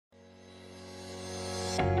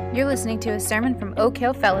You're listening to a sermon from Oak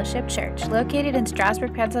Hill Fellowship Church, located in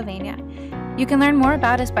Strasburg, Pennsylvania. You can learn more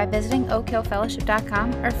about us by visiting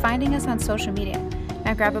oakhillfellowship.com or finding us on social media.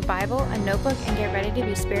 Now grab a Bible, a notebook, and get ready to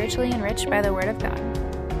be spiritually enriched by the Word of God.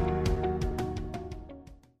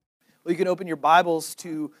 Well, you can open your Bibles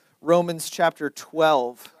to Romans chapter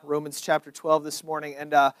 12. Romans chapter 12 this morning.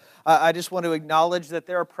 And I just want to acknowledge that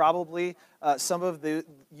there are probably some of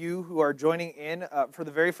you who are joining in for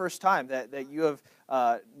the very first time, that you have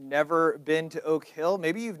never been to Oak Hill.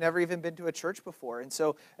 Maybe you've never even been to a church before. And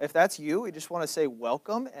so if that's you, we just want to say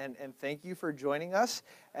welcome and thank you for joining us.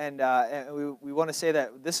 And we want to say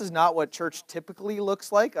that this is not what church typically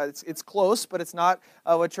looks like. It's close, but it's not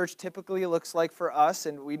what church typically looks like for us.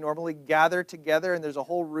 And we normally gather together, and there's a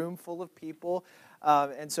whole room full of people.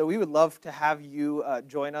 And so we would love to have you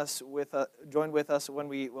join with us when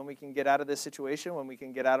we can get out of this situation, when we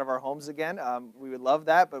can get out of our homes again. We would love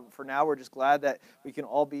that, but for now we're just glad that we can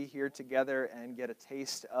all be here together and get a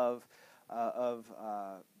taste of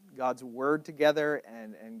God's Word together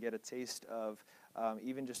and get a taste of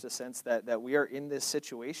even just a sense that we are in this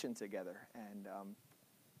situation together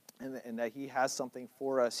and that He has something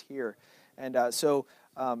for us here. And so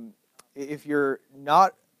if you've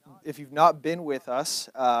not been with us,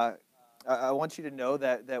 I want you to know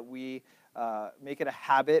that we make it a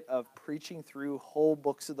habit of preaching through whole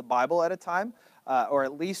books of the Bible at a time, or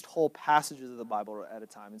at least whole passages of the Bible at a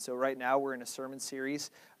time. And so right now we're in a sermon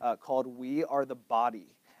series called We Are the Body.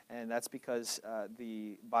 And that's because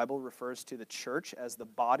the Bible refers to the church as the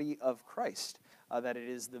body of Christ, that it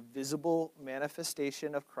is the visible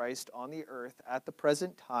manifestation of Christ on the earth at the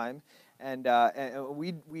present time. And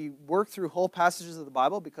we work through whole passages of the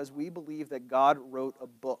Bible because we believe that God wrote a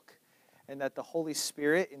book and that the Holy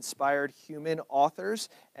Spirit inspired human authors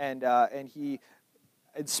and He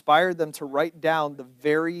inspired them to write down the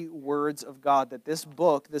very words of God, that this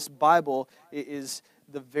book, this Bible, is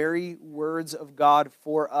the very words of God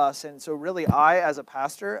for us. And so really, I, as a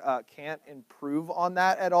pastor, can't improve on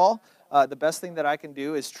that at all. The best thing that I can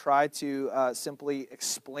do is try to simply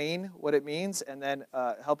explain what it means and then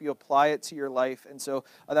help you apply it to your life. And so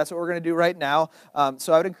that's what we're going to do right now.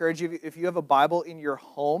 So I would encourage you, if you have a Bible in your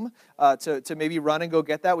home, to maybe run and go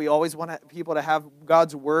get that. We always want people to have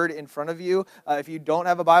God's Word in front of you. If you don't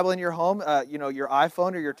have a Bible in your home, your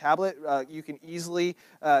iPhone or your tablet, you can easily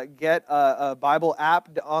get a Bible app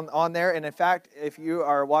on there. And in fact, if you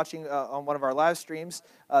are watching on one of our live streams,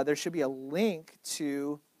 there should be a link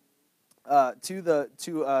to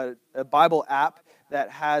a Bible app that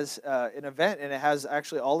has an event, and it has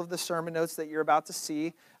actually all of the sermon notes that you're about to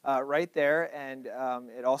see right there, and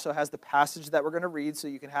it also has the passage that we're going to read, so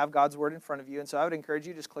you can have God's Word in front of you. And so I would encourage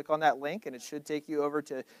you, just click on that link, and it should take you over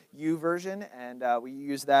to YouVersion, and we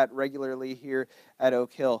use that regularly here at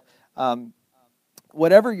Oak Hill.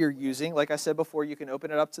 Whatever you're using, like I said before, you can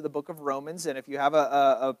open it up to the book of Romans, and if you have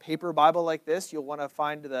a paper Bible like this, you'll want to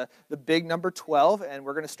find the big number 12, and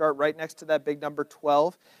we're going to start right next to that big number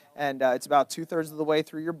 12, and it's about 2/3 of the way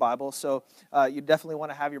through your Bible, so you definitely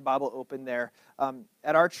want to have your Bible open there.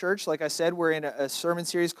 At our church, like I said, we're in a sermon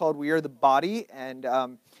series called We Are the Body, and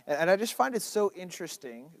I just find it so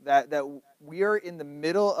interesting that we are in the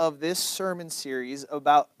middle of this sermon series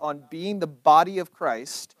on being the body of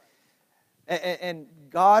Christ. And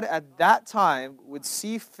God at that time would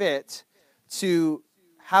see fit to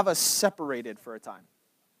have us separated for a time.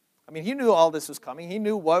 I mean, He knew all this was coming. He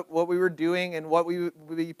knew what we were doing and what we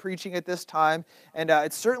would be preaching at this time. And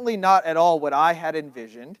it's certainly not at all what I had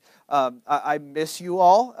envisioned. I miss you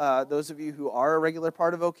all, those of you who are a regular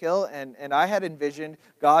part of Oak Hill. And I had envisioned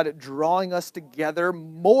God drawing us together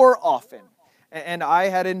more often. And I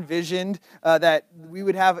had envisioned that we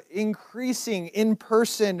would have increasing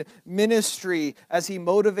in-person ministry as He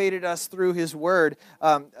motivated us through His Word.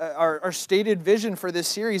 Our stated vision for this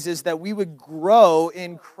series is that we would grow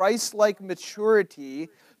in Christ-like maturity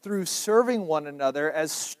through serving one another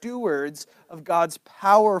as stewards of God's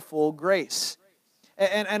powerful grace.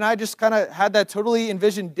 And I just kind of had that totally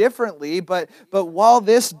envisioned differently, but while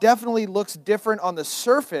this definitely looks different on the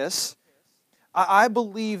surface, I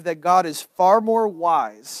believe that God is far more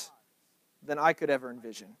wise than I could ever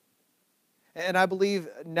envision. And I believe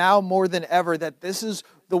now more than ever that this is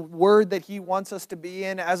the Word that He wants us to be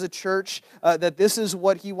in as a church, that this is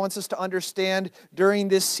what He wants us to understand during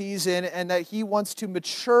this season, and that He wants to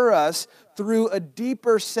mature us through a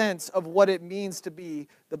deeper sense of what it means to be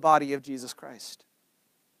the body of Jesus Christ.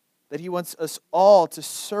 That He wants us all to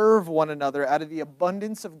serve one another out of the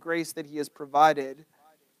abundance of grace that He has provided.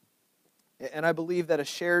 And I believe that a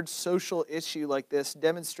shared social issue like this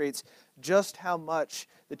demonstrates just how much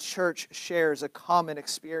the church shares a common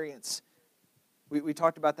experience. We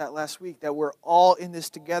talked about that last week, that we're all in this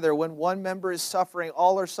together. When one member is suffering,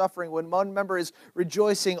 all are suffering. When one member is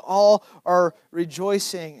rejoicing, all are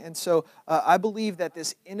rejoicing. And so I believe that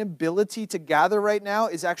this inability to gather right now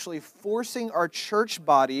is actually forcing our church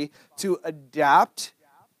body to adapt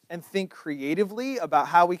and think creatively about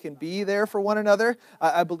how we can be there for one another.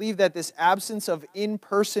 I believe that this absence of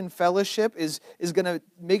in-person fellowship is going to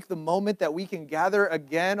make the moment that we can gather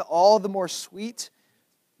again all the more sweet.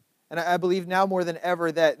 And I believe now more than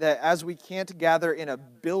ever that as we can't gather in a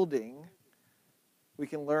building, we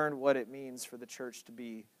can learn what it means for the church to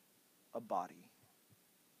be a body.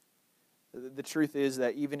 The truth is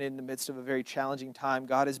that even in the midst of a very challenging time,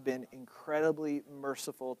 God has been incredibly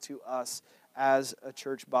merciful to us as a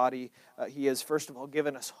church body. He has, first of all,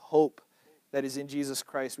 given us hope that is in Jesus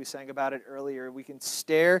Christ. We sang about it earlier. We can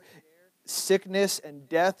stare sickness and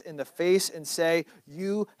death in the face and say,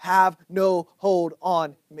 "You have no hold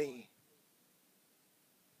on me."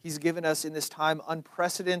 He's given us in this time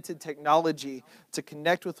unprecedented technology to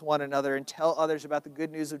connect with one another and tell others about the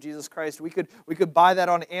good news of Jesus Christ. We could buy that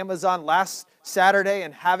on Amazon last Saturday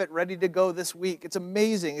and have it ready to go this week. It's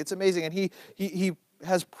amazing. It's amazing. And he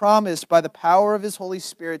has promised by the power of His Holy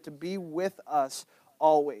Spirit to be with us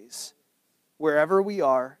always, wherever we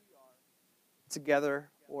are,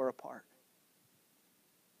 together or apart.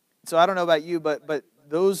 So I don't know about you, but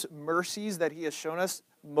those mercies that He has shown us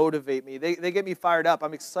motivate me. They get me fired up.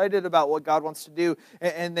 I'm excited about what God wants to do,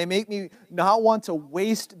 and they make me not want to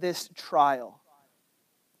waste this trial.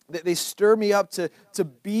 They stir me up to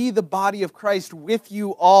be the body of Christ with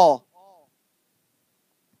you all.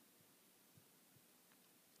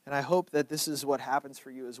 And I hope that this is what happens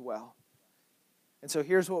for you as well. And so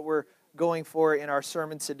here's what we're going for in our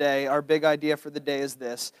sermon today. Our big idea for the day is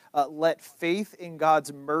this. Let faith in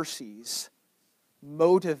God's mercies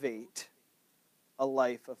motivate a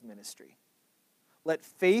life of ministry. Let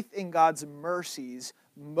faith in God's mercies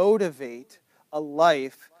motivate a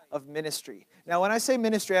life of ministry. Now, when I say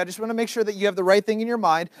ministry, I just want to make sure that you have the right thing in your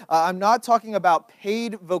mind. I'm not talking about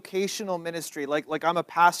paid vocational ministry, like I'm a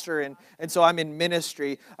pastor and so I'm in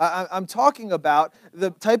ministry. I'm talking about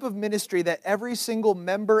the type of ministry that every single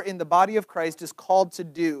member in the body of Christ is called to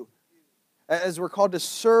do. As we're called to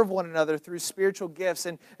serve one another through spiritual gifts,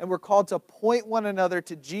 and we're called to point one another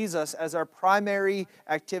to Jesus as our primary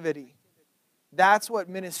activity. That's what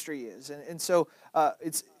ministry is. And so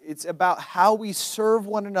it's about how we serve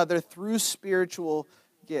one another through spiritual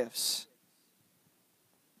gifts.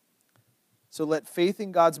 So let faith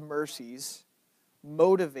in God's mercies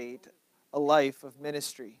motivate a life of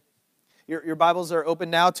ministry. Your Bibles are open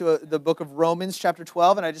now to the book of Romans chapter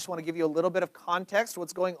 12, and I just want to give you a little bit of context,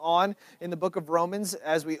 what's going on in the book of Romans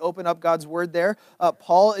as we open up God's Word there.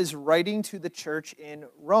 Paul is writing to the church in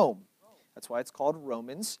Rome. That's why it's called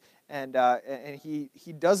Romans, and he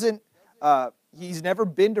doesn't, he's never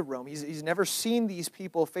been to Rome. He's never seen these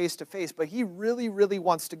people face to face, but he really, really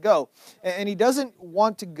wants to go. And he doesn't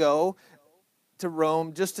want to go to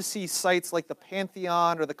Rome just to see sites like the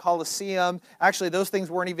Pantheon or the Colosseum. Actually, those things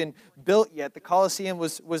weren't even built yet. The Colosseum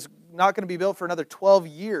was not going to be built for another 12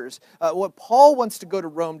 years. What Paul wants to go to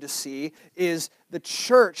Rome to see is the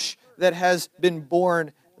church that has been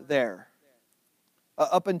born there.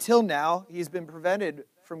 Up until now, he's been prevented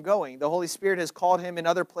from going. The Holy Spirit has called him in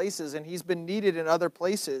other places, and he's been needed in other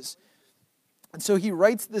places. And so he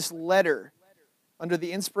writes this letter under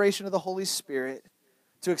the inspiration of the Holy Spirit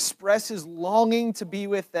to express his longing to be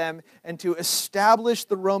with them and to establish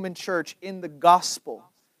the Roman church in the gospel.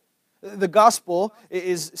 The gospel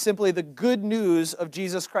is simply the good news of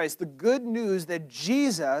Jesus Christ, the good news that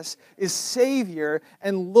Jesus is Savior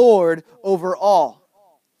and Lord over all.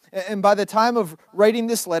 And by the time of writing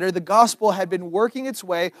this letter, the gospel had been working its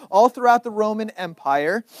way all throughout the Roman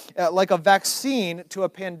Empire like a vaccine to a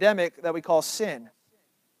pandemic that we call sin.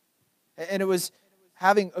 And it was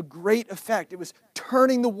having a great effect. It was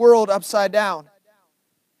turning the world upside down.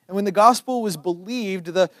 And when the gospel was believed,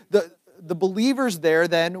 the believers there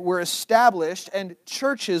then were established and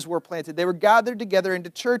churches were planted. They were gathered together into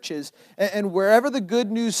churches. And wherever the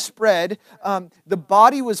good news spread, the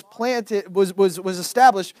body was planted, was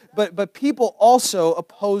established, but people also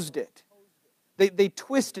opposed it. They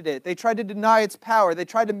twisted it. They tried to deny its power. They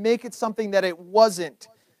tried to make it something that it wasn't.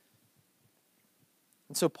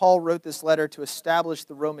 And so Paul wrote this letter to establish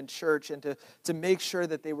the Roman church and to make sure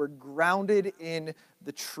that they were grounded in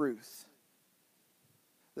the truth.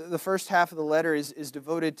 The first half of the letter is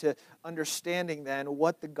devoted to understanding then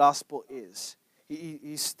what the gospel is.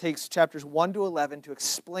 He takes chapters 1 to 11 to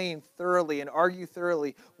explain thoroughly and argue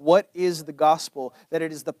thoroughly what is the gospel, that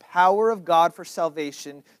it is the power of God for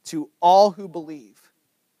salvation to all who believe.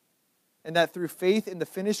 And that through faith in the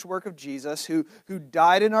finished work of Jesus, who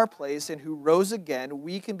died in our place and who rose again,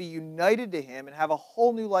 we can be united to him and have a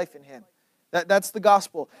whole new life in him. That's the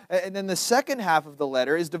gospel. And then the second half of the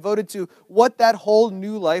letter is devoted to what that whole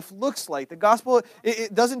new life looks like. The gospel,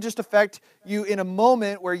 it doesn't just affect you in a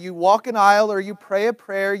moment where you walk an aisle or you pray a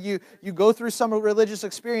prayer, you go through some religious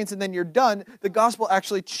experience and then you're done. The gospel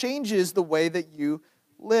actually changes the way that you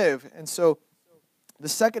live. And so the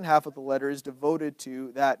second half of the letter is devoted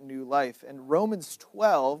to that new life. And Romans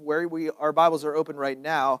 12, where our Bibles are open right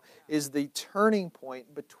now, is the turning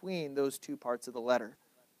point between those two parts of the letter.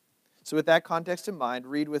 So with that context in mind,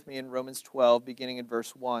 read with me in Romans 12, beginning in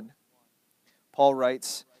verse 1. Paul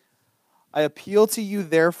writes, I appeal to you,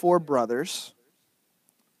 therefore, brothers,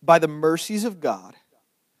 by the mercies of God,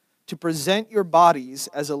 to present your bodies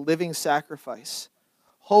as a living sacrifice,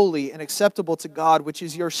 holy and acceptable to God, which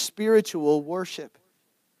is your spiritual worship.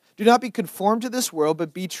 Do not be conformed to this world,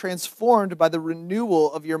 but be transformed by the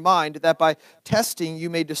renewal of your mind, that by testing you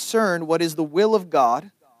may discern what is the will of God,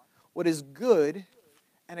 what is good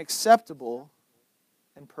and acceptable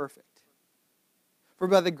and perfect. For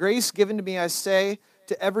by the grace given to me I say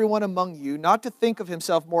to everyone among you, not to think of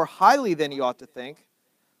himself more highly than he ought to think,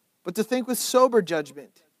 but to think with sober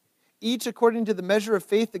judgment, each according to the measure of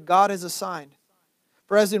faith that God has assigned.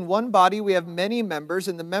 For as in one body we have many members,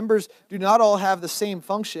 and the members do not all have the same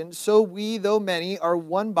function, so we, though many, are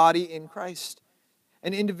one body in Christ,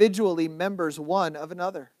 and individually members one of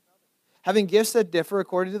another. Having gifts that differ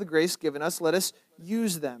according to the grace given us, let us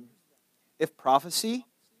use them. If prophecy,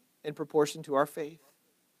 in proportion to our faith.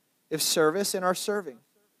 If service, in our serving.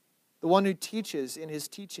 The one who teaches, in his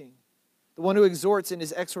teaching. The one who exhorts, in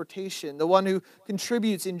his exhortation. The one who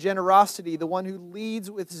contributes in generosity. The one who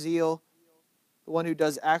leads with zeal. The one who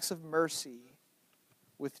does acts of mercy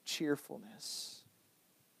with cheerfulness.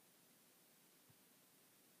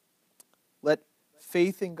 Let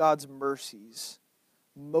faith in God's mercies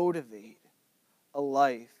motivate a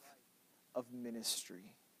life of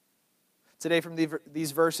ministry. Today from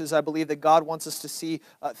these verses, I believe that God wants us to see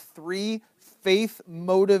three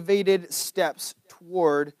faith-motivated steps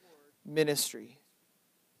toward ministry.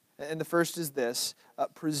 And the first is this: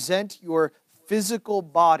 present your physical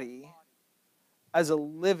body as a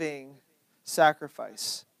living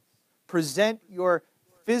sacrifice. Present your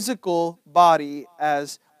physical body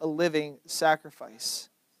as a living sacrifice.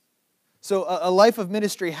 So a life of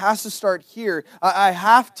ministry has to start here. I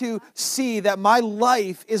have to see that my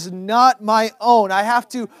life is not my own. I have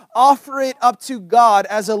to offer it up to God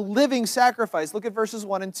as a living sacrifice. Look at verses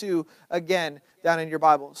 1 and 2 again down in your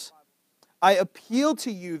Bibles. I appeal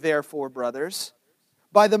to you, therefore, brothers,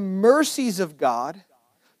 by the mercies of God,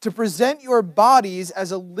 to present your bodies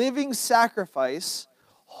as a living sacrifice,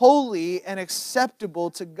 holy and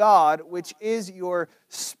acceptable to God, which is your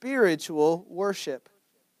spiritual worship.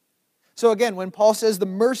 So again, when Paul says the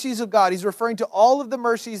mercies of God, he's referring to all of the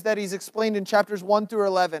mercies that he's explained in chapters 1 through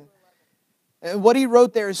 11. And what he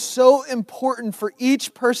wrote there is so important for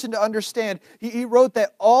each person to understand. He wrote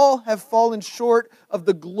that all have fallen short of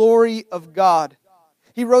the glory of God.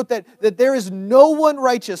 He wrote that there is no one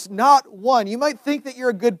righteous, not one. You might think that you're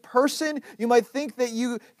a good person. You might think that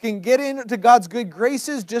you can get into God's good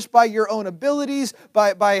graces just by your own abilities,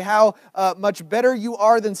 by how much better you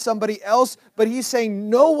are than somebody else. But he's saying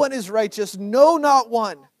no one is righteous, no, not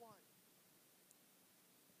one.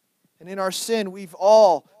 And in our sin, we've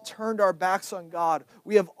all turned our backs on God.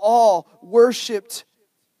 We have all worshiped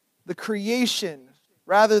the creation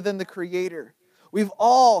rather than the Creator. We've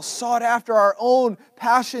all sought after our own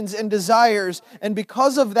passions and desires, and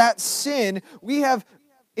because of that sin, we have,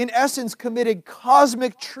 in essence, committed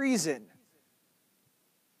cosmic treason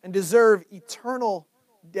and deserve eternal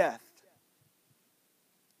death.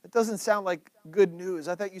 That doesn't sound like good news.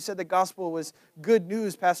 I thought you said the gospel was good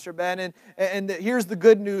news, Pastor Ben, and here's the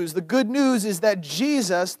good news. The good news is that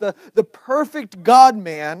Jesus, the perfect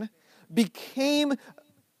God-man, became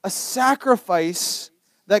a sacrifice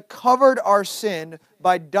that covered our sin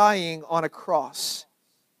by dying on a cross.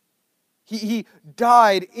 He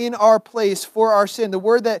died in our place for our sin. The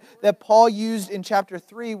word that Paul used in chapter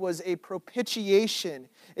 3 was a propitiation.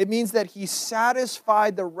 It means that he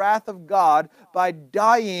satisfied the wrath of God by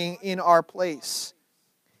dying in our place.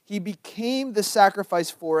 He became the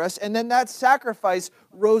sacrifice for us, and then that sacrifice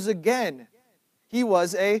rose again. He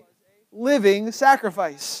was a living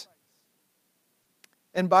sacrifice.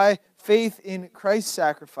 And by faith in Christ's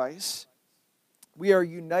sacrifice, we are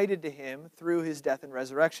united to Him through His death and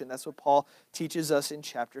resurrection. That's what Paul teaches us in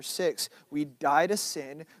chapter 6. We die to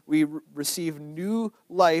sin. We receive new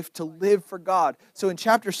life to live for God. So in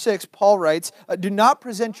chapter 6, Paul writes, do not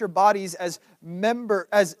present your bodies as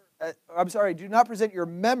do not present your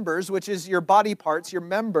members, which is your body parts, your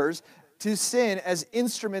members, to sin as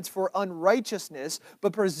instruments for unrighteousness,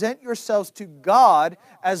 but present yourselves to God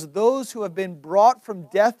as those who have been brought from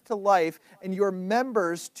death to life, and your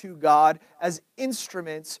members to God as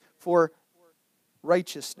instruments for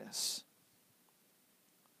righteousness.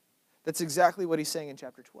 That's exactly what he's saying in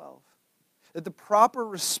chapter 12. That the proper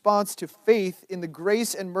response to faith in the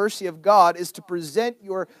grace and mercy of God is to present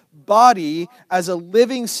your body as a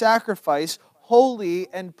living sacrifice, holy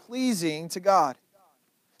and pleasing to God.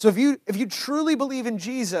 So if you truly believe in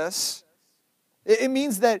Jesus, it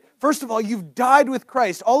means that, first of all, you've died with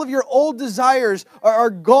Christ. All of your old desires are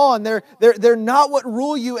gone. They're not what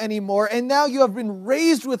rule you anymore. And now you have been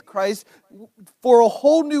raised with Christ for a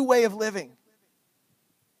whole new way of living.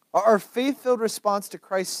 Our faith-filled response to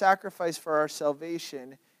Christ's sacrifice for our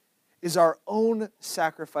salvation is our own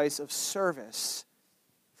sacrifice of service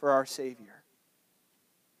for our Savior.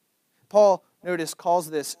 Paul, notice, calls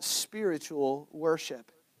this spiritual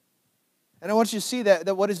worship. And I want you to see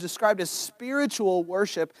that what is described as spiritual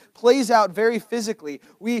worship plays out very physically.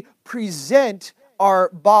 We present our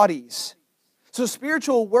bodies. So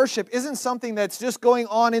spiritual worship isn't something that's just going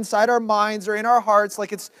on inside our minds or in our hearts,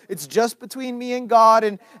 like it's just between me and God,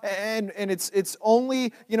 and it's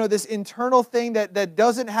only, this internal thing that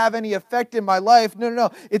doesn't have any effect in my life. No.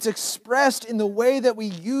 It's expressed in the way that we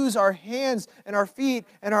use our hands and our feet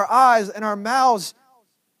and our eyes and our mouths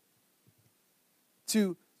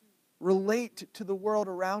to relate to the world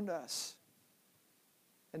around us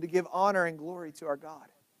and to give honor and glory to our God.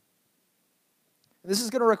 This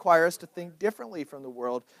is going to require us to think differently from the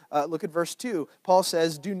world. Look at verse 2. Paul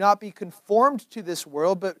says, "Do not be conformed to this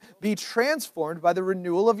world, but be transformed by the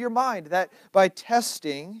renewal of your mind, that by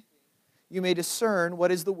testing you may discern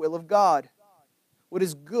what is the will of God, what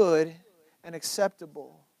is good and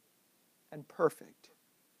acceptable and perfect."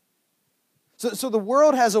 So the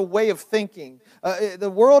world has a way of thinking.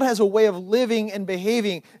 The world has a way of living and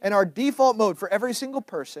behaving. And our default mode for every single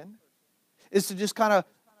person is to just kind of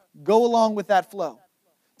go along with that flow,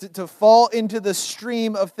 to fall into the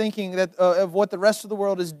stream of thinking of what the rest of the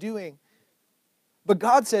world is doing. But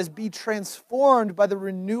God says, be transformed by the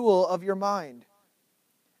renewal of your mind.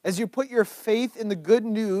 As you put your faith in the good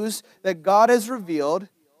news that God has revealed,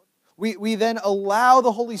 we then allow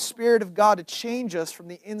the Holy Spirit of God to change us from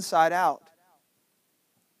the inside out.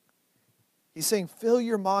 He's saying, fill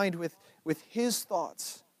your mind with His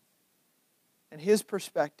thoughts and His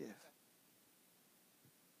perspective.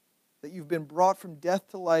 That you've been brought from death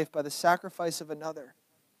to life by the sacrifice of another,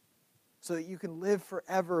 so that you can live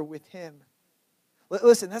forever with Him.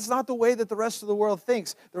 Listen, that's not the way that the rest of the world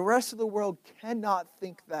thinks. The rest of the world cannot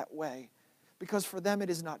think that way, because for them it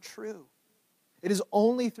is not true. It is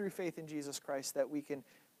only through faith in Jesus Christ that we can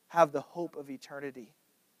have the hope of eternity.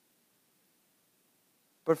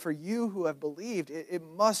 But for you who have believed, it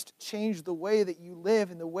must change the way that you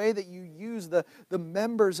live and the way that you use the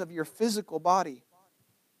members of your physical body.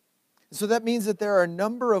 So that means that there are a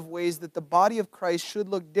number of ways that the body of Christ should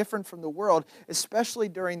look different from the world, especially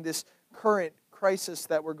during this current crisis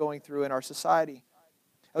that we're going through in our society.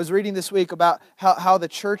 I was reading this week about how the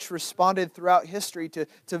church responded throughout history to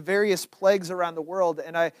various plagues around the world,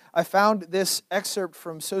 and I found this excerpt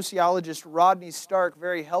from sociologist Rodney Stark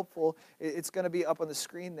very helpful. It's going to be up on the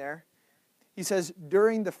screen there. He says,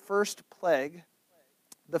 during the first plague,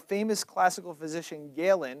 the famous classical physician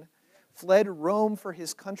Galen fled Rome for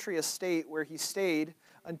his country estate, where he stayed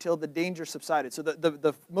until the danger subsided. So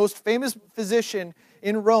the most famous physician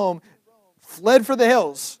in Rome fled for the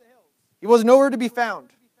hills. He was nowhere to be found.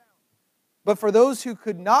 But for those who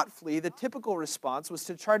could not flee, the typical response was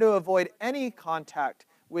to try to avoid any contact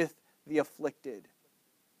with the afflicted,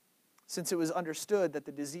 since it was understood that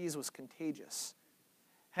the disease was contagious.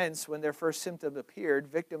 Hence, when their first symptom appeared,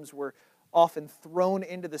 victims were often thrown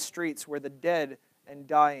into the streets where the dead and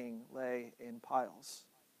dying lay in piles.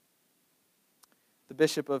 The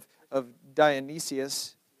bishop of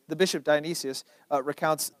Dionysius,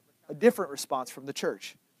 recounts a different response from the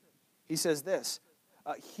church. He says this,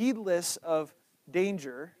 heedless of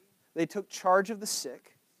danger, they took charge of the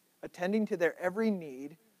sick, attending to their every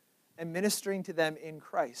need and ministering to them in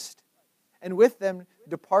Christ. And with them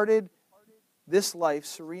departed this life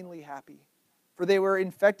serenely happy. For they were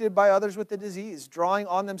infected by others with the disease, drawing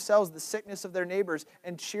on themselves the sickness of their neighbors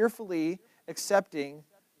and cheerfully accepting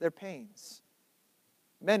their pains.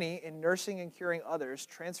 Many, in nursing and curing others,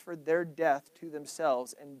 transferred their death to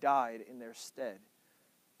themselves and died in their stead,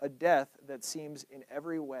 a death that seems in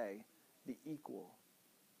every way the equal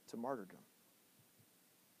to martyrdom.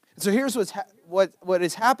 So here's what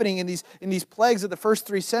is happening in these plagues of the first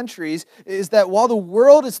 3 centuries is that while the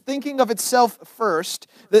world is thinking of itself first,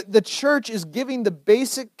 the church is giving the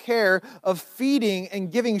basic care of feeding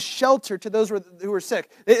and giving shelter to those who were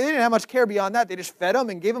sick. They didn't have much care beyond that. They just fed them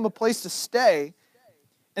and gave them a place to stay,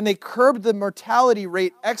 and they curbed the mortality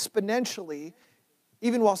rate exponentially,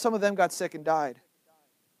 even while some of them got sick and died.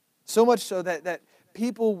 So much so that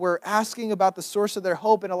people were asking about the source of their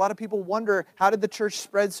hope, and a lot of people wonder, how did the church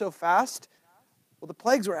spread so fast? Well, the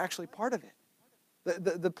plagues were actually part of it.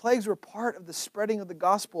 The plagues were part of the spreading of the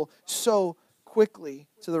gospel so quickly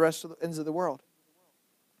to the rest of the ends of the world.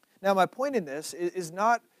 Now, my point in this is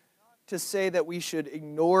not to say that we should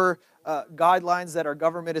ignore guidelines that our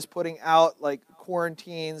government is putting out, like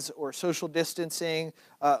quarantines or social distancing.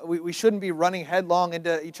 We shouldn't be running headlong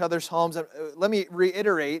into each other's homes. Let me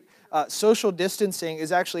reiterate, social distancing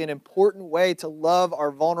is actually an important way to love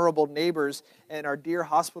our vulnerable neighbors and our dear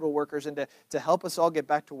hospital workers and to help us all get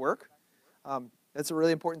back to work. That's a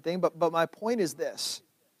really important thing. But my point is this,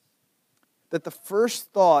 that the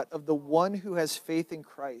first thought of the one who has faith in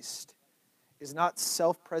Christ is not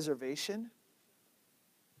self-preservation,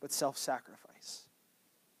 but self-sacrifice.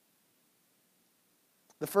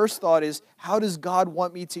 The first thought is, how does God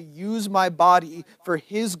want me to use my body for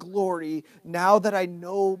His glory now that I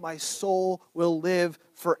know my soul will live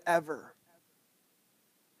forever?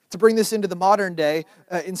 To bring this into the modern day,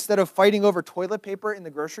 instead of fighting over toilet paper in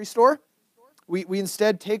the grocery store, we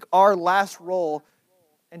instead take our last roll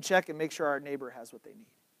and check and make sure our neighbor has what they need.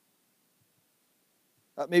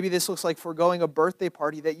 Maybe this looks like foregoing a birthday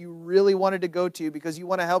party that you really wanted to go to because you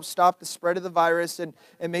want to help stop the spread of the virus and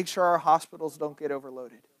make sure our hospitals don't get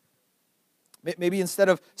overloaded. Maybe instead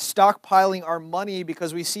of stockpiling our money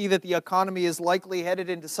because we see that the economy is likely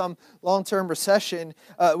headed into some long-term recession,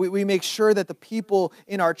 we make sure that the people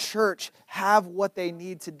in our church have what they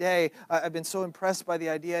need today. I've been so impressed by the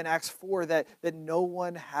idea in Acts 4 that no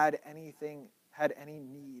one had any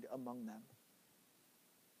need among them.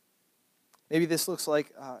 Maybe this looks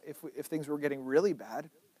like if things were getting really bad,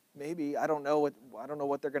 maybe I don't know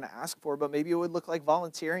what they're going to ask for, but maybe it would look like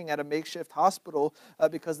volunteering at a makeshift hospital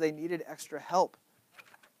because they needed extra help.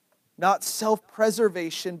 Not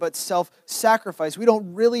self-preservation, but self-sacrifice. We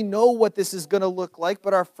don't really know what this is going to look like,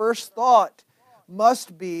 but our first thought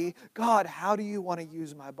must be, God, how do you want to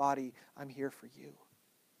use my body? I'm here for you.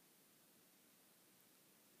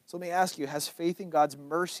 So let me ask you, has faith in God's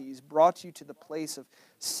mercies brought you to the place of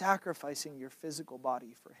sacrificing your physical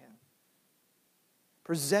body for Him?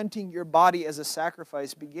 Presenting your body as a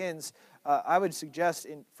sacrifice begins, I would suggest,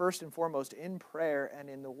 first and foremost, in prayer and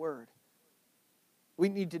in the Word. We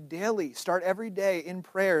need to daily, start every day in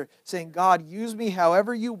prayer, saying, God, use me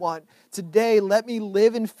however you want. Today, let me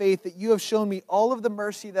live in faith that you have shown me all of the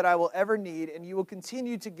mercy that I will ever need, and you will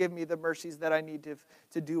continue to give me the mercies that I need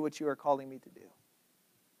to do what you are calling me to do.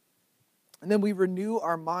 And then we renew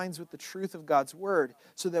our minds with the truth of God's Word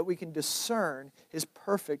so that we can discern His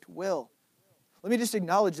perfect will. Let me just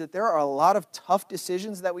acknowledge that there are a lot of tough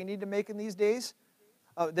decisions that we need to make in these days.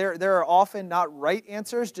 There are often not right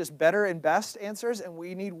answers, just better and best answers, and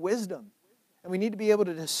we need wisdom. And we need to be able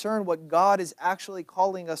to discern what God is actually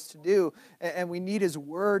calling us to do, and we need His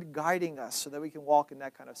Word guiding us so that we can walk in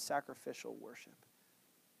that kind of sacrificial worship.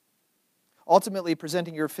 Ultimately,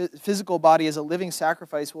 presenting your physical body as a living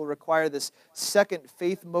sacrifice will require this second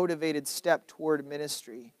faith-motivated step toward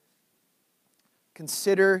ministry.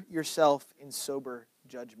 Consider yourself in sober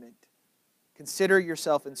judgment. Consider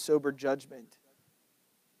yourself in sober judgment.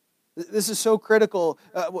 This is so critical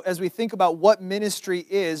as we think about what ministry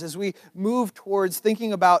is. As we move towards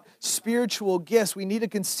thinking about spiritual gifts, we need to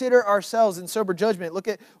consider ourselves in sober judgment. Look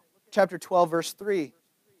at chapter 12, verse 3.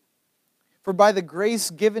 For by the grace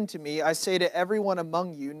given to me, I say to everyone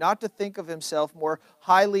among you, not to think of himself more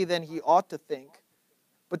highly than he ought to think,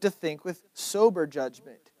 but to think with sober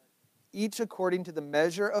judgment, each according to the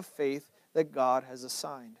measure of faith that God has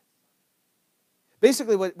assigned.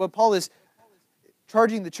 Basically, what Paul is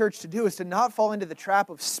charging the church to do is to not fall into the trap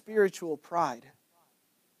of spiritual pride,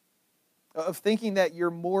 of thinking that you're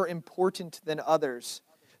more important than others,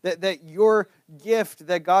 that your gift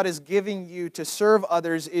that God is giving you to serve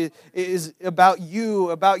others is about you,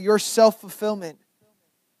 about your self-fulfillment.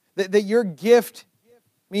 That your gift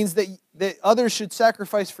means that others should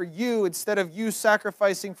sacrifice for you instead of you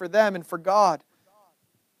sacrificing for them and for God.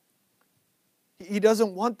 He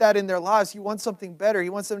doesn't want that in their lives. He wants something better. He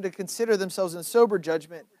wants them to consider themselves in sober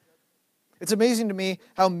judgment. It's amazing to me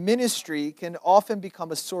how ministry can often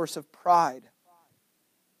become a source of pride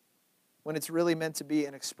when it's really meant to be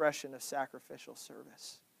an expression of sacrificial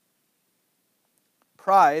service.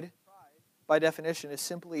 Pride, by definition, is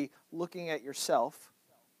simply looking at yourself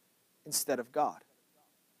instead of God.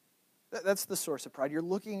 That's the source of pride. You're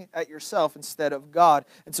looking at yourself instead of God.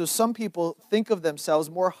 And so some people think of themselves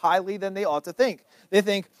more highly than they ought to think. They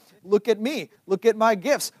think, look at me. Look at my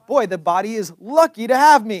gifts. Boy, the body is lucky to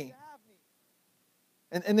have me.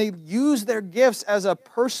 And they use their gifts as a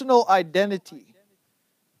personal identity.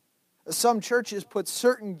 Some churches put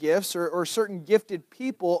certain gifts or certain gifted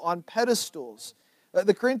people on pedestals.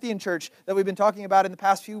 The Corinthian church that we've been talking about in the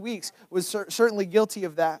past few weeks was certainly guilty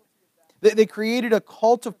of that. They created a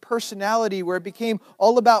cult of personality where it became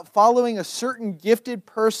all about following a certain gifted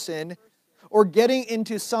person or getting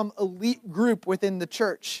into some elite group within the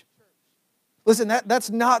church. Listen, that's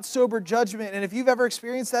not sober judgment. And if you've ever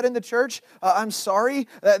experienced that in the church, I'm sorry.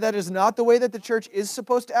 That is not the way that the church is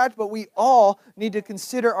supposed to act, but we all need to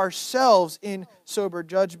consider ourselves in sober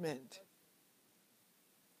judgment.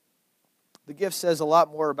 The gift says a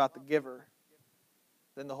lot more about the giver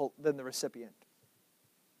than the recipient.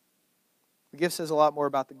 The gift says a lot more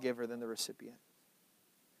about the giver than the recipient.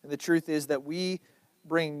 And the truth is that we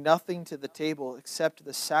bring nothing to the table except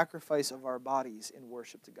the sacrifice of our bodies in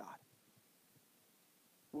worship to God.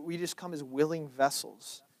 We just come as willing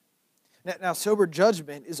vessels. Now, sober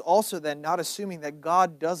judgment is also then not assuming that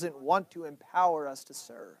God doesn't want to empower us to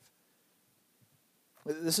serve.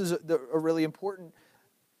 This is a really important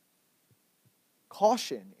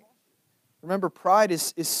caution. Remember, pride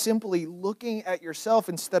is simply looking at yourself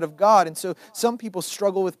instead of God. And so some people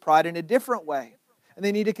struggle with pride in a different way. And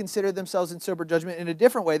they need to consider themselves in sober judgment in a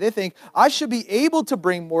different way. They think, I should be able to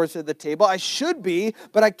bring more to the table. I should be,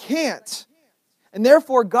 but I can't. And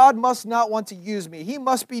therefore, God must not want to use me. He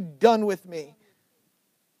must be done with me.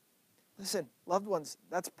 Listen, loved ones,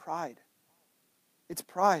 that's pride. It's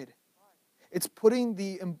pride. It's putting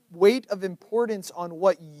the weight of importance on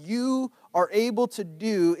what you are able to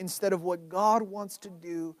do instead of what God wants to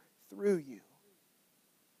do through you.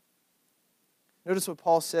 Notice what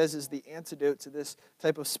Paul says is the antidote to this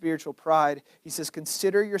type of spiritual pride. He says,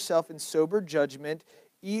 consider yourself in sober judgment,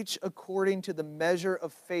 each according to the measure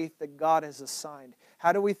of faith that God has assigned.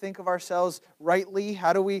 How do we think of ourselves rightly?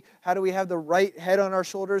 How do we have the right head on our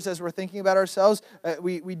shoulders as we're thinking about ourselves?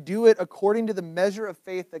 We do it according to the measure of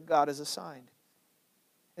faith that God has assigned.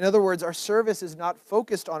 In other words, our service is not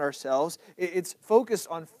focused on ourselves. It's focused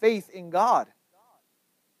on faith in God.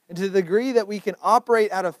 And to the degree that we can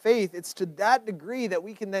operate out of faith, it's to that degree that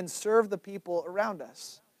we can then serve the people around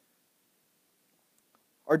us.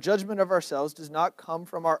 Our judgment of ourselves does not come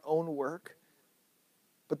from our own work,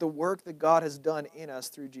 but the work that God has done in us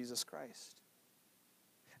through Jesus Christ.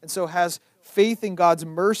 And so has faith in God's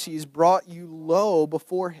mercies brought you low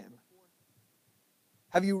before Him?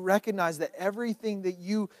 Have you recognized that everything that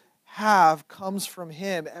you have comes from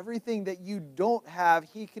Him? Everything that you don't have,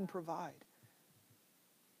 He can provide.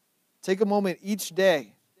 Take a moment each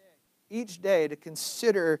day to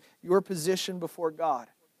consider your position before God.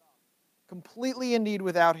 Completely in need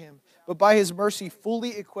without Him, but by His mercy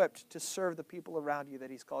fully equipped to serve the people around you that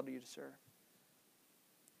He's called you to serve.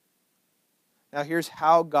 Now here's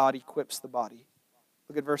how God equips the body.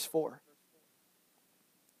 Look at verse 4.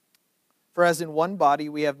 For as in one body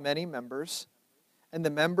we have many members, and the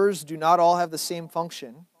members do not all have the same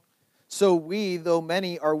function, so we, though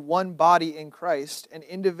many, are one body in Christ, and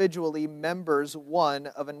individually members one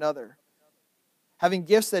of another. Having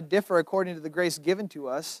gifts that differ according to the grace given to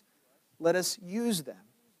us, let us use them.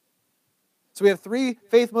 So we have 3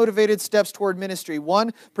 faith-motivated steps toward ministry.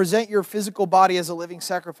 1, present your physical body as a living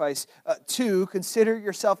sacrifice. 2, consider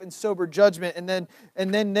yourself in sober judgment.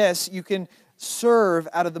 And then this, you can serve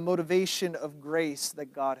out of the motivation of grace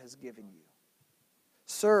that God has given you.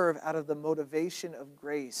 Serve out of the motivation of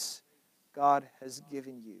grace God has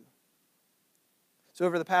given you. So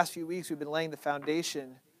over the past few weeks, we've been laying the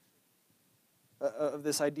foundation of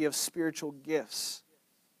this idea of spiritual gifts,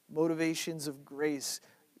 motivations of grace,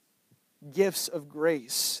 gifts of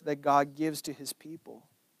grace that God gives to His people.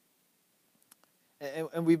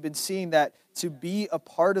 And we've been seeing that to be a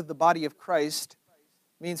part of the body of Christ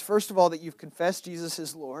means, first of all, that you've confessed Jesus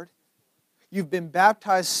as Lord. You've been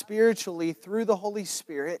baptized spiritually through the Holy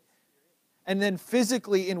Spirit. And then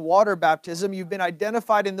physically in water baptism, you've been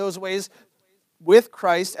identified in those ways with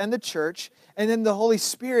Christ and the church. And then the Holy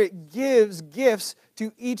Spirit gives gifts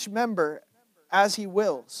to each member as He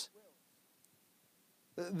wills.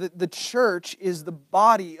 The church is the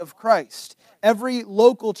body of Christ. Every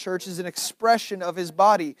local church is an expression of His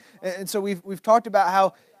body. And so we've talked about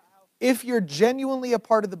how if you're genuinely a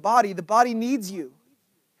part of the body needs you.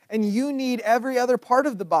 And you need every other part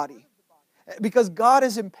of the body. Because God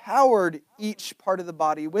has empowered each part of the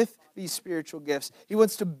body with these spiritual gifts. He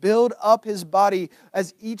wants to build up His body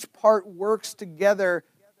as each part works together,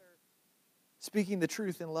 speaking the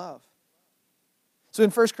truth in love. So in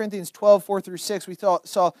 1 Corinthians 12, 4 through 6, we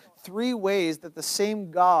saw three ways that the same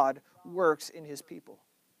God works in His people.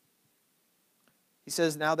 He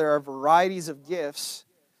says, now there are varieties of gifts,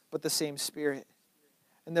 but the same Spirit.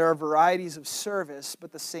 And there are varieties of service,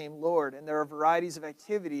 but the same Lord. And there are varieties of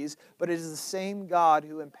activities, but it is the same God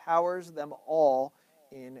who empowers them all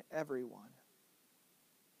in everyone.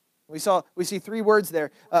 We see three words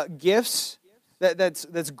there. Gifts,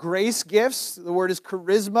 that's grace gifts. The word is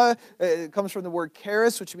charisma. It comes from the word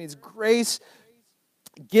charis, which means grace.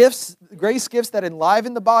 Gifts, grace gifts that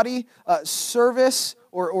enliven the body. Service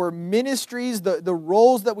or ministries, the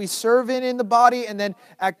roles that we serve in the body, and then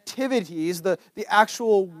activities, the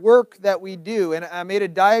actual work that we do. And I made a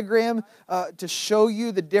diagram to show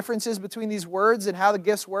you the differences between these words and how the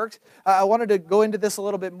gifts work. I wanted to go into this a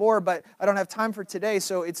little bit more, but I don't have time for today,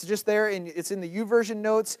 so it's just there, and it's in the YouVersion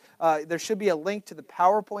notes. There should be a link to the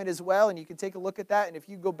PowerPoint as well, and you can take a look at that. And if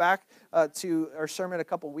you go back to our sermon a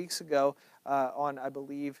couple weeks ago on, I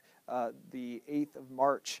believe, the 8th of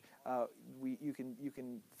March, you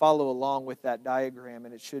can follow along with that diagram,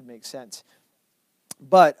 and it should make sense.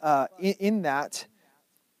 But in that,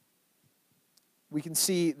 we can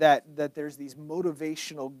see that there's these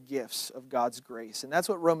motivational gifts of God's grace. And that's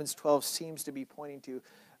what Romans 12 seems to be pointing to.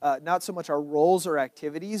 Not so much our roles or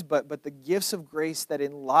activities, but the gifts of grace that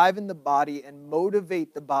enliven the body and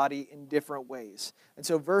motivate the body in different ways. And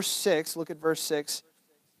so verse 6, look at verse 6.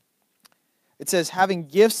 It says, having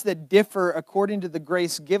gifts that differ according to the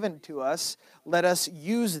grace given to us, let us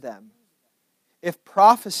use them. If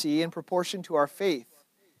prophecy, in proportion to our faith.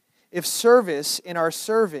 If service, in our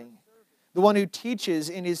serving. The one who teaches,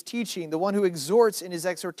 in his teaching. The one who exhorts, in his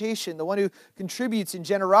exhortation. The one who contributes in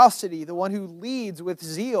generosity. The one who leads with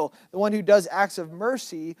zeal. The one who does acts of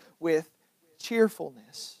mercy with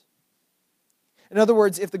cheerfulness. In other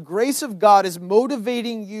words, if the grace of God is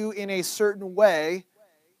motivating you in a certain way,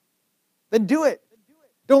 then do it.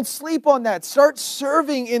 Don't sleep on that. Start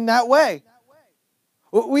serving in that way.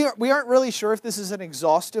 We aren't really sure if this is an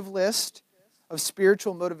exhaustive list of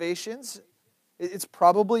spiritual motivations. It's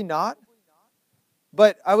probably not.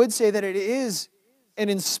 But I would say that it is an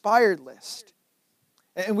inspired list.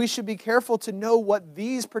 And we should be careful to know what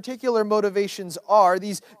these particular motivations are,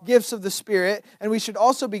 these gifts of the Spirit, and we should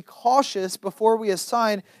also be cautious before we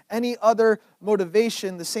assign any other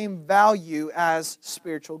motivation the same value as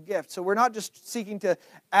spiritual gift. So we're not just seeking to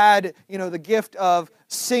add, the gift of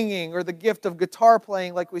singing or the gift of guitar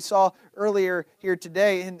playing like we saw earlier here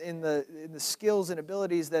today in the skills and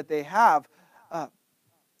abilities that they have.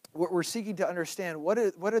 We're seeking to understand what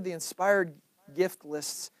are the inspired gift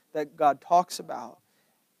lists that God talks about.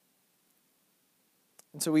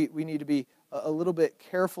 And so we need to be a little bit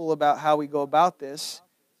careful about how we go about this.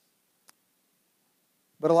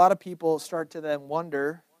 But a lot of people start to then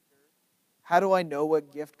wonder, how do I know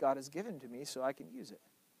what gift God has given to me so I can use it?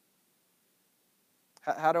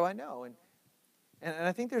 How do I know? And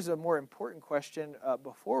I think there's a more important question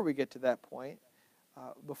before we get to that point.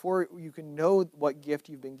 Before you can know what gift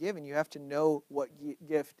you've been given, you have to know what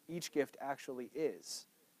gift each gift actually is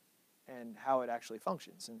and how it actually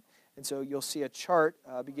functions. And so you'll see a chart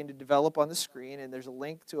begin to develop on the screen, and there's a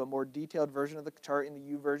link to a more detailed version of the chart in the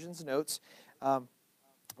YouVersion's notes.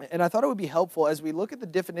 And I thought it would be helpful as we look at the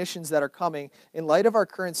definitions that are coming in light of our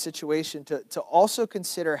current situation to also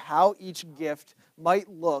consider how each gift might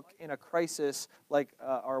look in a crisis like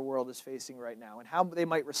our world is facing right now and how they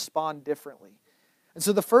might respond differently. And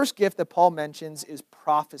so the first gift that Paul mentions is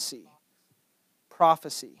prophecy.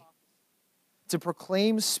 Prophecy. To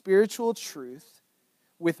proclaim spiritual truth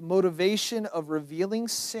with motivation of revealing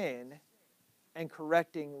sin and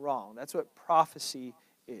correcting wrong. That's what prophecy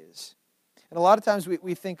is. And a lot of times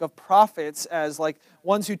we think of prophets as like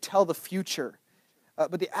ones who tell the future.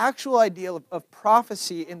 But the actual idea of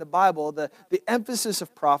prophecy in the Bible, the emphasis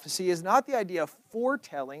of prophecy is not the idea of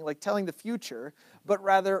foretelling, like telling the future, but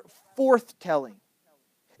rather forthtelling.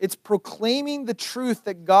 It's proclaiming the truth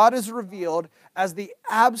that God has revealed as the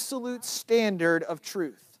absolute standard of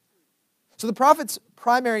truth. So the prophet's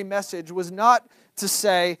primary message was not to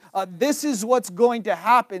say, this is what's going to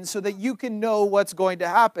happen so that you can know what's going to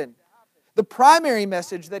happen. The primary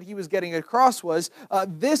message that he was getting across was,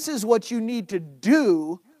 this is what you need to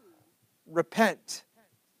do. Repent.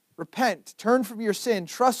 Repent. Turn from your sin.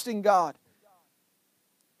 Trust in God.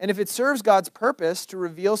 And if it serves God's purpose to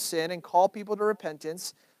reveal sin and call people to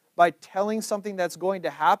repentance by telling something that's going to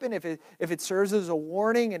happen, if it serves as a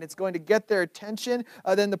warning and it's going to get their attention,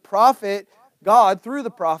 then the prophet, God, through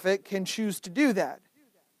the prophet, can choose to do that.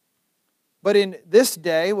 But in this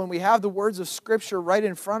day, when we have the words of Scripture right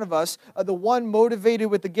in front of us, the one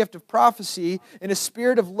motivated with the gift of prophecy in a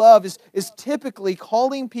spirit of love is typically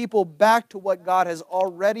calling people back to what God has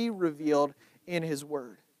already revealed in His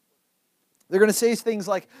Word. They're going to say things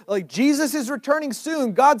like Jesus is returning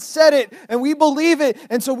soon. God said it, and we believe it,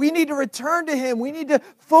 and so we need to return to Him. We need to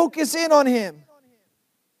focus in on Him.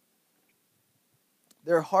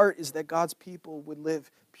 Their heart is that God's people would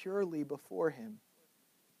live purely before Him.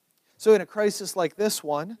 So in a crisis like this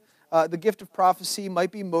one, the gift of prophecy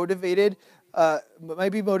might be motivating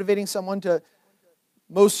someone to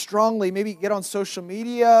most strongly maybe get on social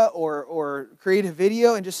media or create a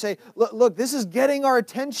video and just say, look, this is getting our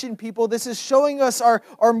attention, people. This is showing us our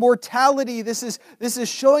mortality. This is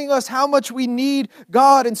showing us how much we need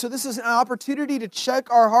God. And so this is an opportunity to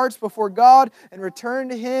check our hearts before God and return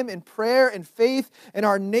to Him in prayer and faith. And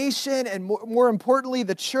our nation, and more importantly,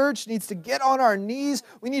 the church, needs to get on our knees.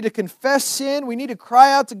 We need to confess sin. We need to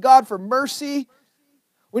cry out to God for mercy.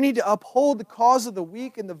 We need to uphold the cause of the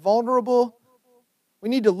weak and the vulnerable. We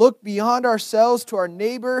need to look beyond ourselves to our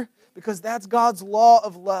neighbor, because that's God's law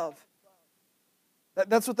of love.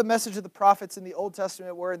 That's what the message of the prophets in the Old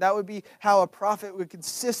Testament were, and that would be how a prophet would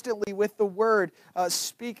consistently, with the Word,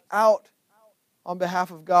 speak out on behalf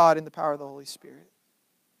of God in the power of the Holy Spirit.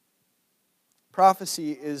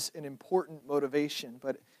 Prophecy is an important motivation,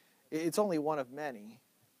 but it's only one of many.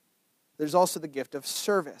 There's also the gift of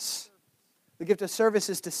service. The gift of service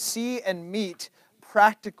is to see and meet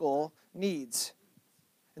practical needs.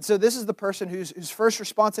 And so this is the person whose first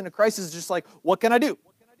response in a crisis is just like, what can I do?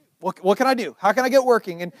 What can I do? How can I get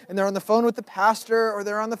working? And they're on the phone with the pastor, or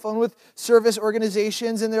they're on the phone with service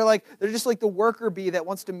organizations, and they're just like the worker bee that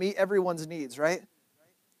wants to meet everyone's needs, right?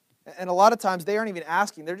 And a lot of times they aren't even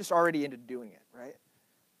asking, they're just already into doing it, right?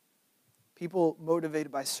 People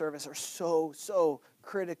motivated by service are so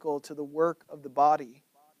critical to the work of the body.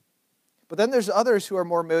 But then there's others who are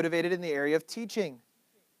more motivated in the area of teaching,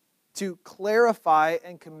 to clarify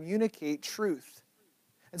and communicate truth.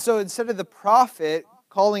 And so instead of the prophet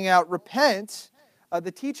calling out, repent, the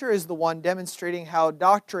teacher is the one demonstrating how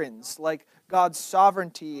doctrines like God's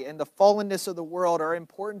sovereignty and the fallenness of the world are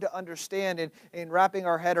important to understand in wrapping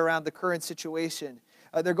our head around the current situation.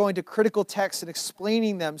 They're going to critical texts and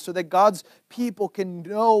explaining them so that God's people can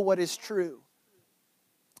know what is true.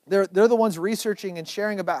 They're the ones researching and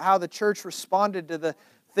sharing about how the church responded to the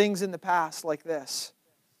things in the past like this.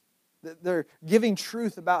 They're giving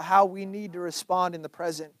truth about how we need to respond in the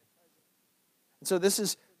present. And so this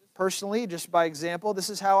is personally, just by example, this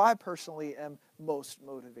is how I personally am most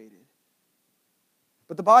motivated.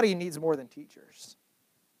 But the body needs more than teachers.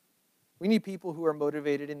 We need people who are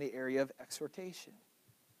motivated in the area of exhortation.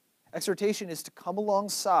 Exhortation is to come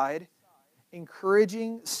alongside,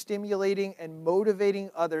 encouraging, stimulating, and motivating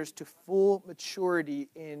others to full maturity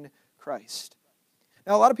in Christ.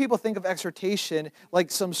 Now, a lot of people think of exhortation like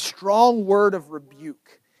some strong word of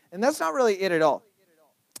rebuke, and that's not really it at all.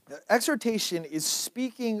 Exhortation is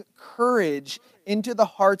speaking courage into the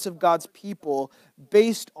hearts of God's people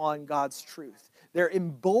based on God's truth. They're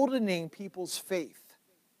emboldening people's faith.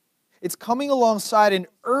 It's coming alongside and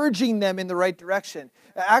urging them in the right direction.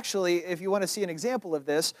 Actually, if you want to see an example of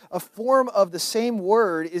this, a form of the same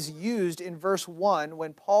word is used in verse 1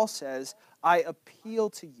 when Paul says, I appeal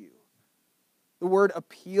to you. The word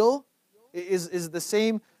appeal is the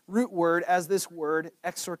same root word as this word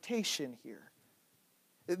exhortation here.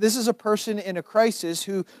 This is a person in a crisis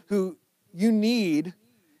who you need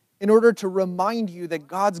in order to remind you that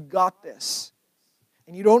God's got this.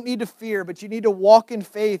 And you don't need to fear, but you need to walk in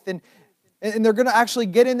faith. And they're going to actually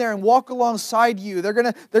get in there and walk alongside you. They're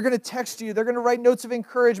going to text you. They're going to write notes of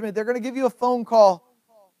encouragement. They're going to give you a phone call.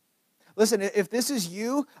 Listen, if this is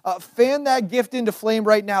you, fan that gift into flame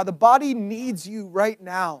right now. The body needs you right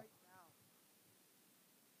now.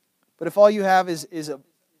 But if all you have is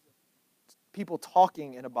people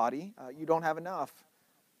talking in a body, you don't have enough.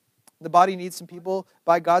 The body needs some people,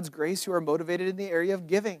 by God's grace, who are motivated in the area of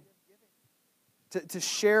giving, to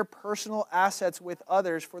share personal assets with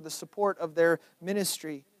others for the support of their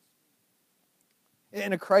ministry.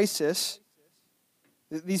 In a crisis,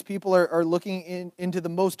 these people are looking into the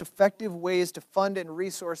most effective ways to fund and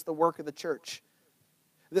resource the work of the church.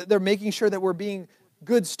 They're making sure that we're being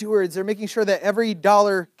good stewards. They're making sure that every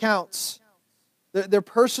dollar counts. They're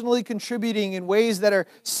personally contributing in ways that are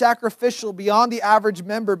sacrificial beyond the average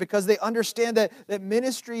member, because they understand that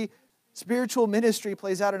ministry, spiritual ministry,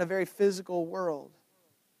 plays out in a very physical world.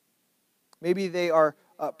 Maybe they are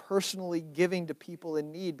personally giving to people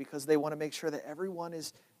in need because they want to make sure that everyone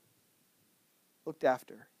is looked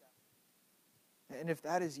after. And if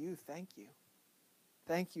that is you, thank you.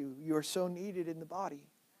 Thank you. You are so needed in the body.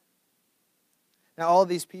 Now, all of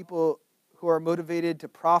these people who are motivated to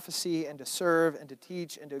prophecy and to serve and to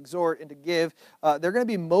teach and to exhort and to give, they're going to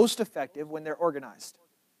be most effective when they're organized.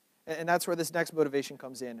 And that's where this next motivation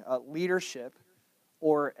comes in, leadership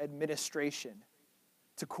or administration,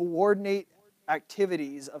 to coordinate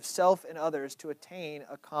activities of self and others to attain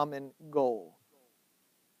a common goal.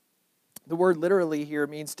 The word literally here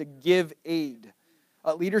means to give aid.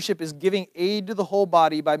 Leadership is giving aid to the whole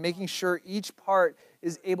body by making sure each part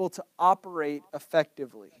is able to operate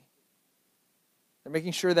effectively. They're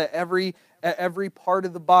making sure that every part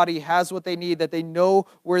of the body has what they need, that they know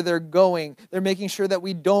where they're going. They're making sure that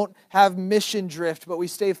we don't have mission drift, but we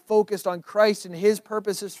stay focused on Christ and His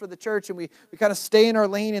purposes for the church, and we kind of stay in our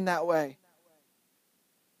lane in that way.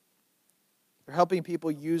 They're helping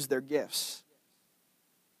people use their gifts.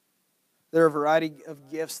 There are a variety of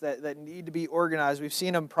gifts that need to be organized. We've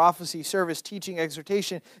seen them: prophecy, service, teaching,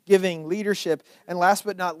 exhortation, giving, leadership. And last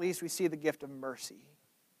but not least, we see the gift of mercy,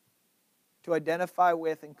 to identify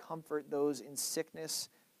with and comfort those in sickness,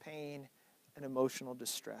 pain, and emotional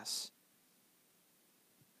distress.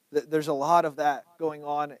 There's a lot of that going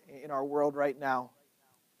on in our world right now.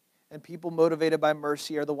 And people motivated by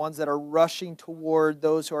mercy are the ones that are rushing toward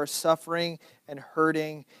those who are suffering and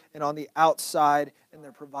hurting and on the outside, and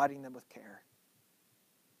they're providing them with care.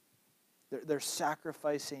 They're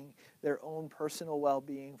sacrificing their own personal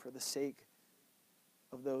well-being for the sake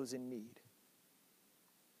of those in need.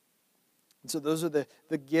 And so those are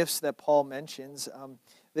the gifts that Paul mentions.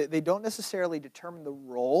 They don't necessarily determine the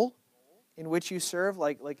role in which you serve,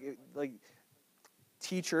 like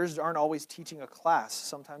teachers aren't always teaching a class.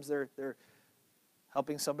 Sometimes they're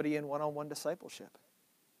helping somebody in one-on-one discipleship.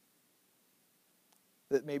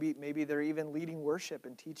 That maybe they're even leading worship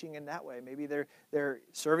and teaching in that way. Maybe they're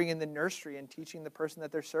serving in the nursery and teaching the person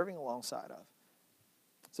that they're serving alongside of.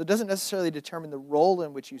 So it doesn't necessarily determine the role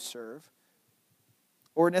in which you serve,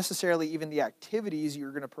 or necessarily even the activities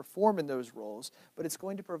you're going to perform in those roles, but it's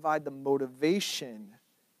going to provide the motivation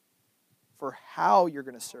for how you're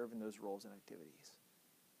going to serve in those roles and activities.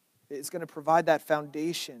 It's going to provide that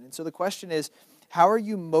foundation. And so the question is, how are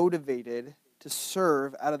you motivated to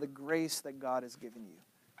serve out of the grace that God has given you?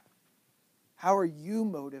 How are you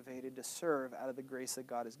motivated to serve out of the grace that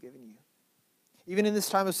God has given you? Even in this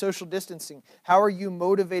time of social distancing, how are you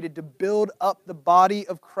motivated to build up the body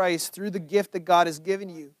of Christ through the gift that God has given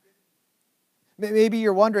you? Maybe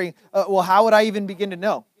you're wondering, well, how would I even begin to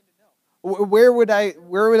know? Where would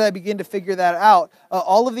I begin to figure that out?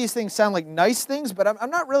 All of these things sound like nice things, but I'm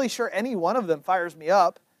not really sure any one of them fires me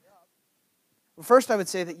up. First, I would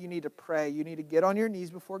say that you need to pray. You need to get on your knees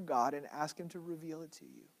before God and ask Him to reveal it to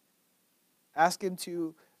you. Ask Him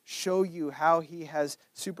to show you how He has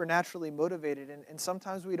supernaturally motivated. And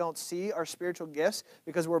sometimes we don't see our spiritual gifts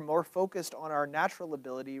because we're more focused on our natural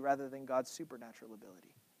ability rather than God's supernatural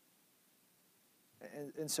ability.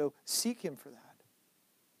 And so seek Him for that.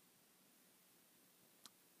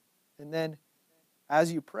 And then,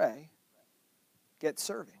 as you pray, get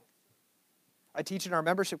serving. I teach in our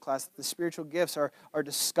membership class that the spiritual gifts are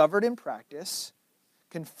discovered in practice,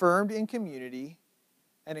 confirmed in community,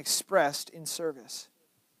 and expressed in service.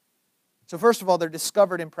 So first of all, they're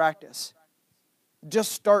discovered in practice.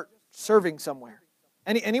 Just start serving somewhere.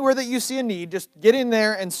 Anywhere that you see a need, just get in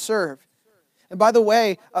there and serve. And by the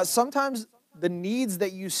way, sometimes the needs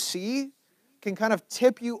that you see can kind of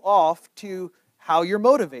tip you off to how you're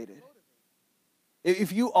motivated.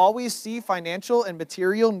 If you always see financial and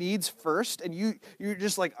material needs first, and you're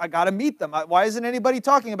just like, I got to meet them. Why isn't anybody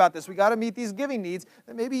talking about this? We got to meet these giving needs.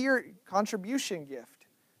 Then maybe your contribution gift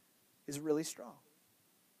is really strong.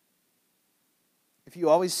 If you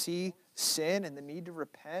always see sin and the need to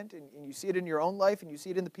repent, and you see it in your own life, and you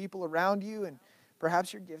see it in the people around you, and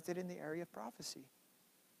perhaps you're gifted in the area of prophecy.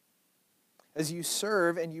 As you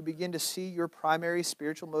serve and you begin to see your primary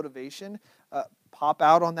spiritual motivation pop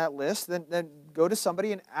out on that list, then go to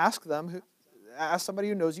somebody and ask somebody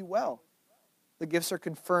who knows you well. The gifts are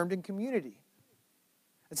confirmed in community.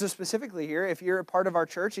 And so specifically here, if you're a part of our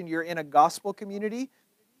church and you're in a gospel community,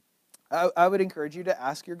 I would encourage you to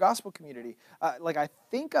ask your gospel community. I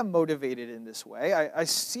think I'm motivated in this way. I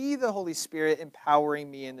see the Holy Spirit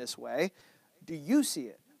empowering me in this way. Do you see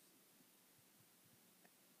it?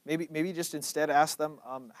 Maybe just instead ask them,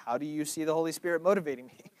 how do you see the Holy Spirit motivating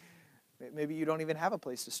me? Maybe you don't even have a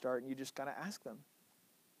place to start and you just kind of ask them.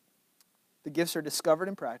 The gifts are discovered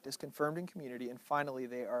in practice, confirmed in community, and finally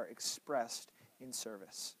they are expressed in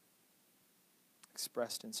service.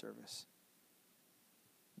 expressed in service.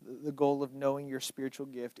 The goal of knowing your spiritual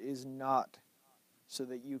gift is not so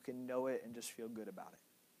that you can know it and just feel good about it.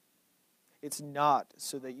 It's not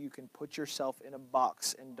so that you can put yourself in a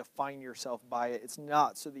box and define yourself by it. It's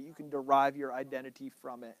not so that you can derive your identity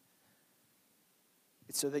from it.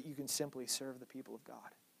 It's so that you can simply serve the people of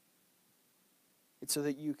God. It's so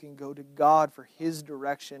that you can go to God for His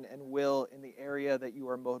direction and will in the area that you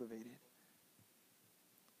are motivated.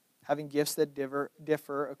 Having gifts that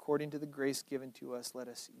differ according to the grace given to us, let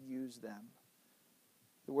us use them.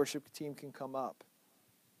 The worship team can come up.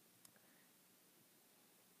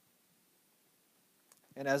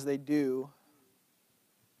 And as they do,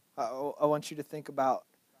 I want you to think about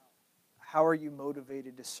how are you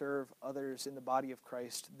motivated to serve others in the body of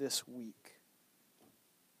Christ this week?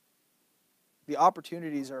 The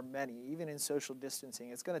opportunities are many, even in social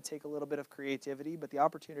distancing. It's going to take a little bit of creativity, but the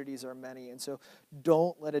opportunities are many. And so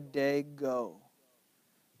don't let a day go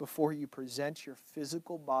before you present your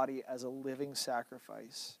physical body as a living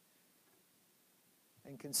sacrifice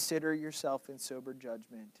and consider yourself in sober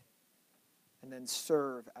judgment and then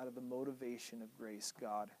serve out of the motivation of grace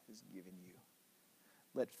God has given you.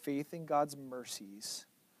 Let faith in God's mercies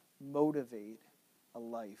motivate a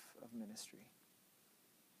life of ministry.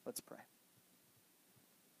 Let's pray.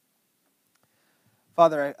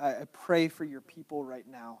 Father, I pray for your people right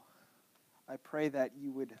now. I pray that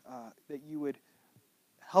you would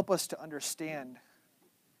help us to understand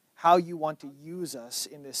how you want to use us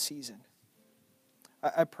in this season.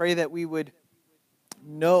 I pray that we would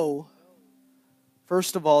know,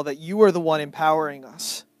 first of all, that you are the one empowering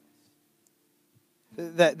us.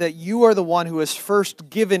 That you are the one who has first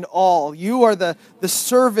given all. You are the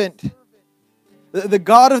servant, the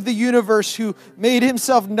God of the universe who made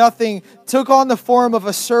himself nothing, took on the form of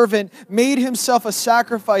a servant, made himself a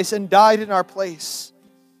sacrifice, and died in our place.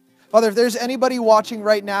 Father, if there's anybody watching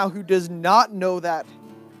right now who does not know that,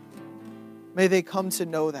 may they come to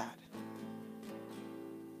know that.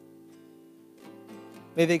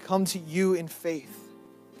 May they come to you in faith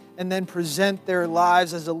and then present their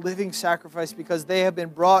lives as a living sacrifice because they have been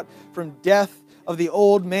brought from death of the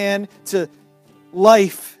old man to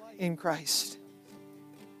life in Christ.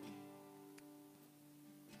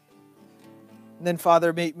 And then,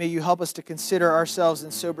 Father, may you help us to consider ourselves in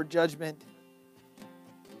sober judgment.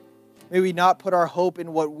 May we not put our hope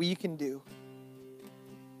in what we can do,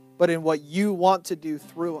 but in what you want to do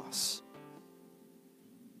through us.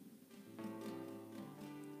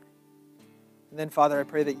 And then, Father, I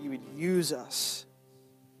pray that you would use us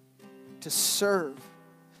to serve,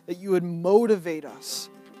 that you would motivate us.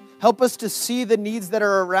 Help us to see the needs that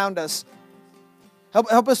are around us.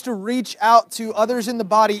 Help us to reach out to others in the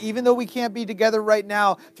body, even though we can't be together right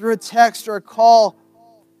now, through a text or a call.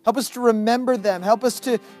 Help us to remember them. Help us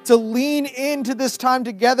to lean into this time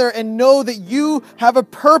together and know that you have a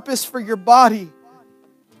purpose for your body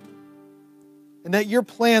and that your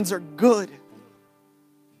plans are good.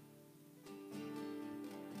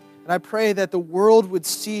 And I pray that the world would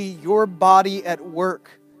see your body at work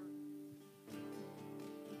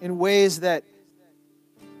in ways that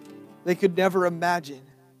they could never imagine.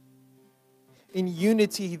 In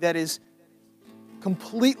unity that is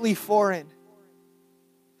completely foreign.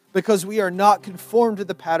 Because we are not conformed to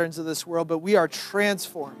the patterns of this world, but we are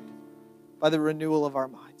transformed by the renewal of our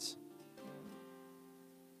minds.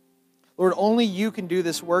 Lord, only you can do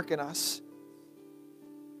this work in us.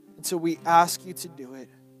 And so we ask you to do it.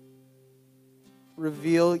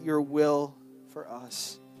 Reveal your will for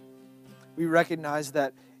us. We recognize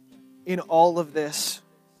that in all of this,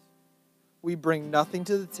 we bring nothing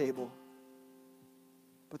to the table,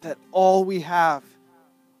 but that all we have,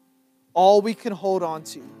 all we can hold on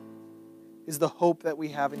to, is the hope that we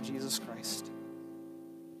have in Jesus Christ.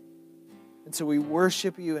 And so we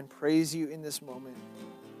worship you and praise you in this moment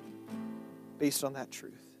based on that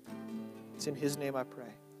truth. It's in His name I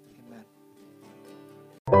pray. Amen.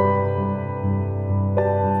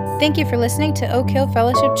 Thank you for listening to Oak Hill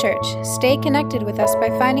Fellowship Church. Stay connected with us by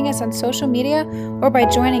finding us on social media or by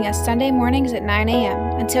joining us Sunday mornings at 9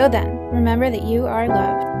 a.m. Until then, remember that you are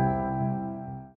loved.